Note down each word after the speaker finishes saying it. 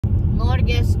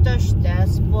Norges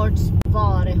største sports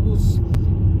varehus.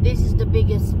 This is the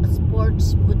biggest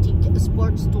sports boutique,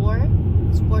 sports store,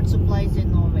 sports supplies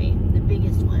in Norway. The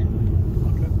biggest one.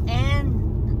 Okay.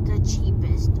 And the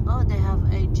cheapest. Oh, they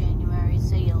have a January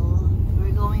sale.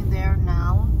 We're going there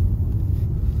now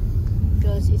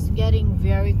because it's getting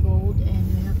very cold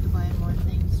and we have to buy more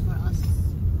things for us.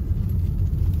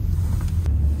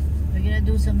 We're gonna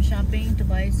do some shopping to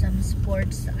buy some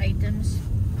sports items.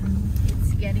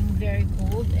 It's getting very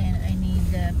cold and I need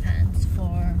the pants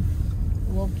for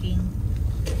walking.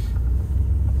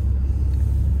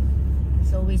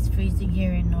 It's always freezing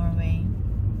here in Norway,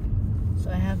 so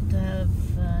I have to have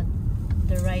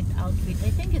the right outfit.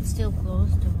 I think it's still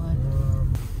closed to what?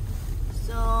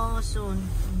 So soon,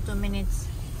 in 2 minutes.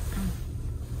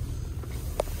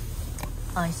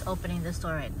 Oh, he's opening the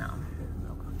store right now.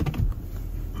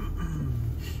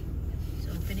 He's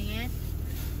opening it.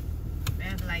 We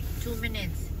have like 2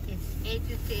 minutes. It's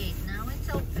 8:58. Now it's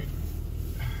open.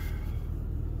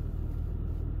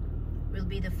 We'll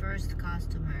be the first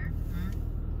customer.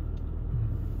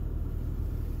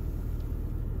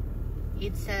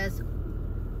 It says,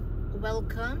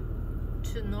 "Welcome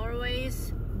to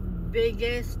Norway's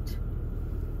biggest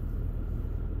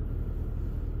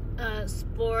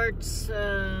sports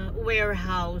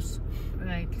warehouse,"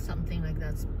 right? Something like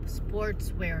that.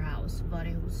 Sports warehouse,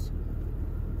 varehus.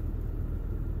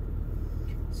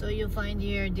 So you find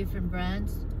here different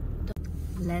brands.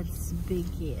 Let's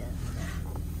begin.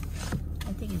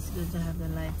 I think it's good to have the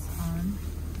lights on.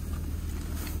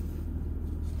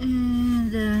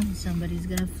 And somebody's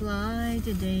gonna fly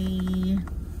today.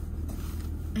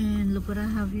 And look what I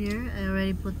have here. I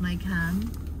already put my cam.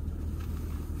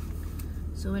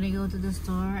 So when I go to the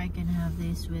store, I can have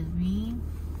this with me.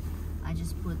 I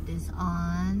just put this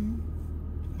on.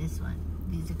 This one.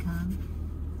 This is a cam.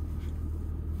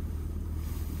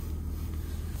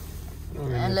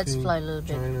 And let's fly a little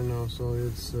bit. China now, so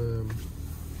it's on.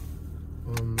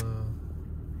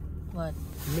 What?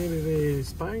 Maybe they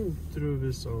spying through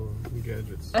this or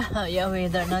gadgets. Yeah,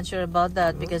 they're not sure about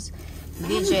that because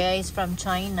DJI is from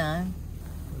China.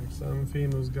 Like some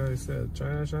famous guy said,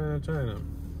 China, China, China.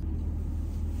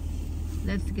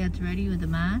 Let's get ready with the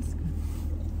mask.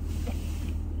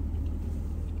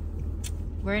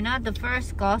 We're not the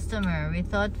first customer. We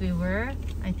thought we were.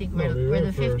 I think we're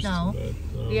the fifth now. But,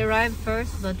 we arrived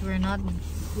first, but we're not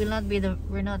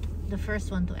the first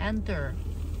one to enter.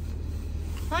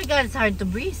 Oh my god, it's hard to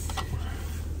breathe.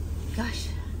 Gosh.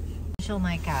 Show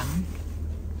my cam.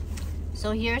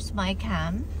 So here's my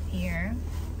cam here.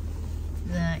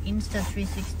 The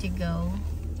Insta360 Go.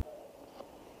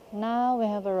 Now we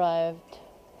have arrived.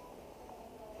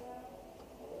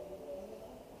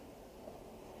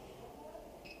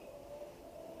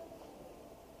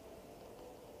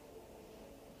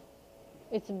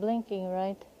 It's blinking,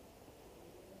 right?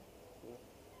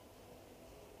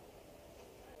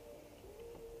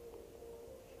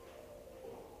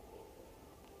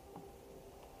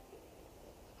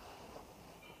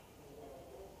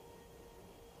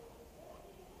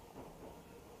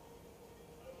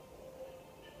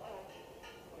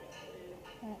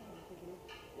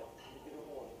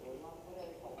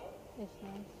 It's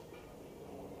nice.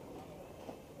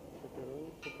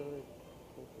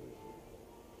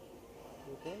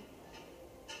 Okay.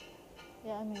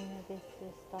 Yeah, I mean this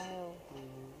style.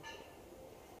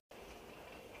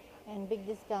 And big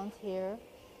discounts here.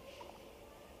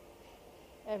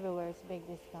 Everywhere is big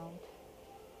discount.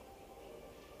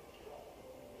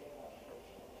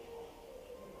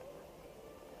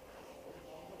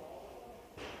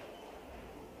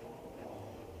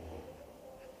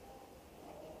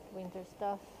 Winter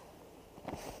stuff.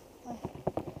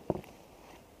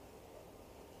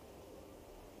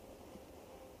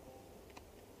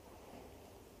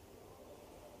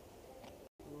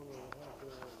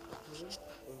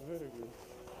 Very good.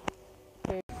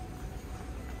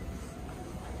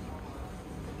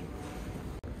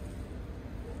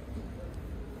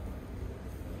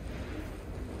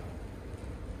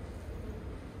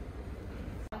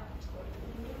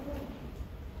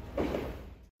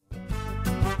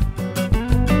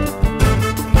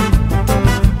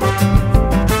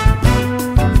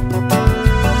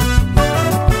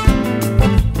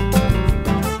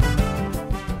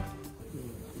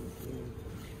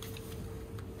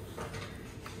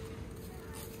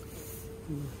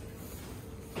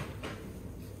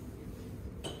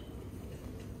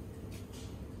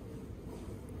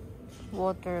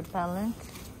 Water repellent.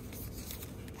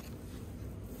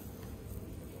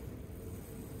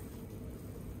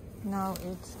 Now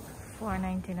it's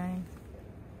 $4.99.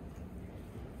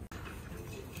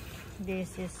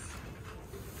 This is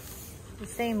The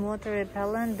same water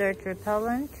repellent, dirt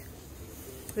repellent,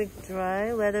 quick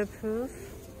dry, weatherproof.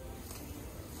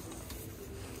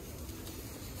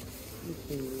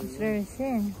 It's very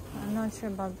thin. I'm not sure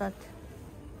about that.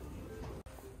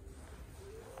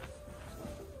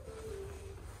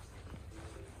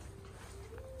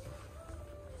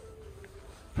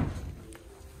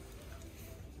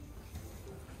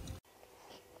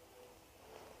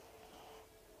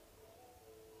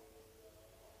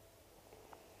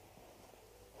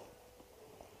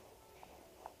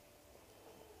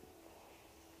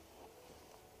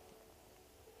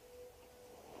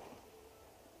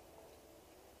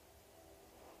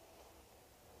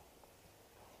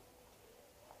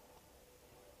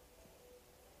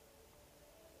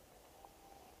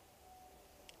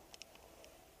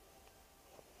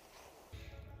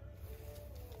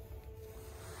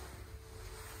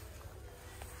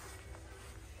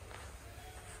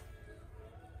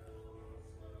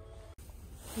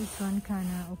 This one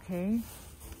kinda okay.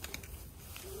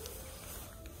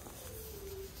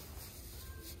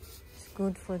 It's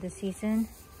good for the season.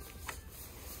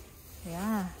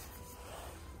 Yeah.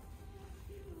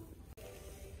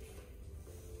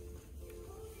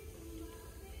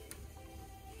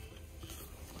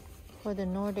 For the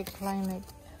Nordic climate.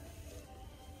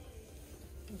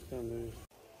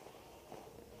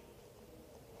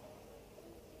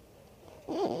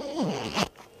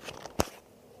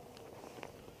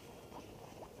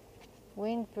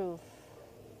 Windproof,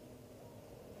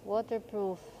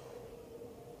 waterproof,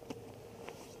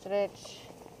 stretch.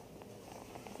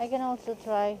 I can also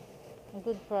try a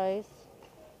good price.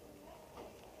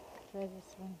 Try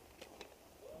this one.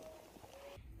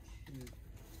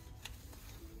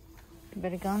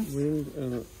 Better guns? Wind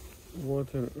and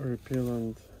water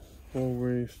repellent,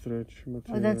 four-way stretch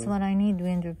material. Oh, that's what I need,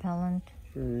 wind repellent.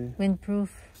 Very Windproof.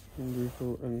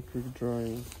 wonderful and quick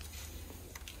drying.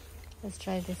 Let's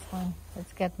try this one.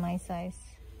 Let's get my size.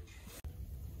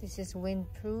 This is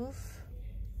windproof,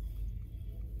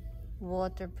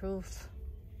 waterproof,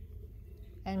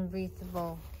 and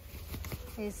breathable.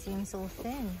 It seems so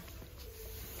thin,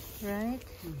 right?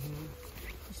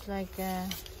 It's like a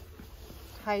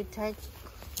high-tech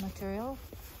material.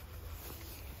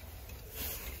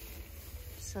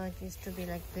 So it used to be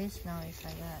like this, now it's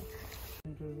like that.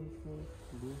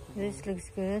 This looks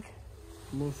good.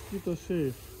 Mosquito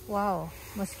safe. Wow,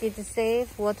 mosquito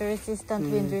safe, water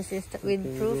resistant, wind resistant,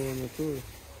 windproof.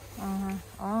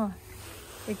 Oh,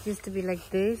 it used to be like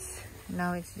this.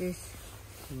 Now it's this.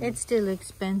 It's still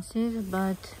expensive,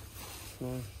 but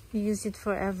Nice. you use it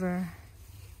forever.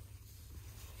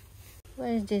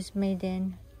 Where is this made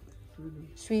in?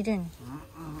 Sweden.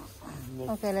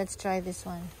 Okay, let's try this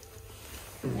one.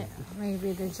 Yeah,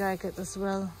 maybe the jacket as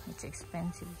well. It's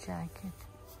expensive jacket.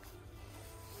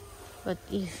 But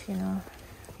if, you know,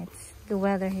 it's the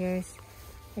weather here is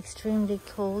extremely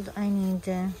cold, I need,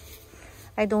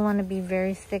 I don't want to be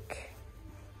very thick.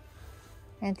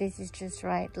 And this is just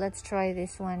right. Let's try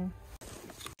this one.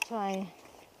 Try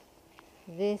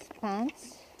this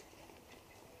pants.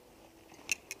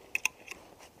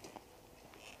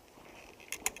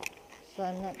 So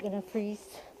I'm not gonna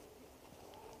freeze.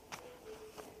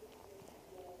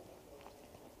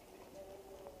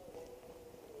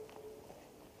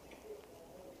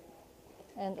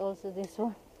 And also this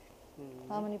one.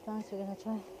 How many pants are we gonna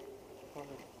try?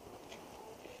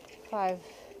 5.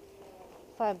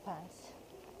 5 pants.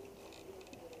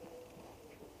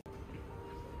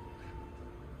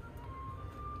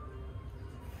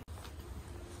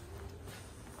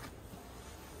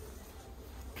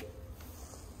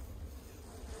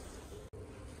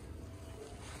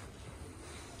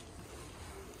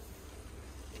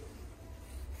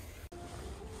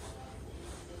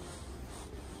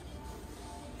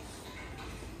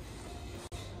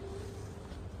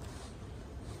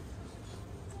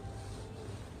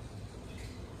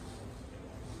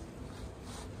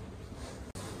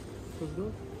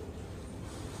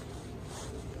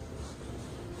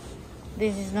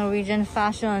 This is Norwegian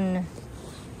fashion.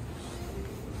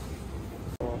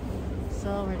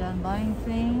 So we're done buying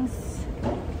things.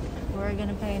 We're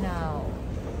gonna pay now.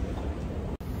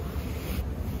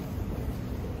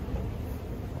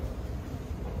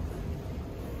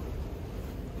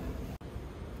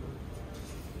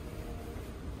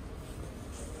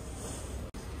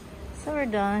 So we're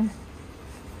done.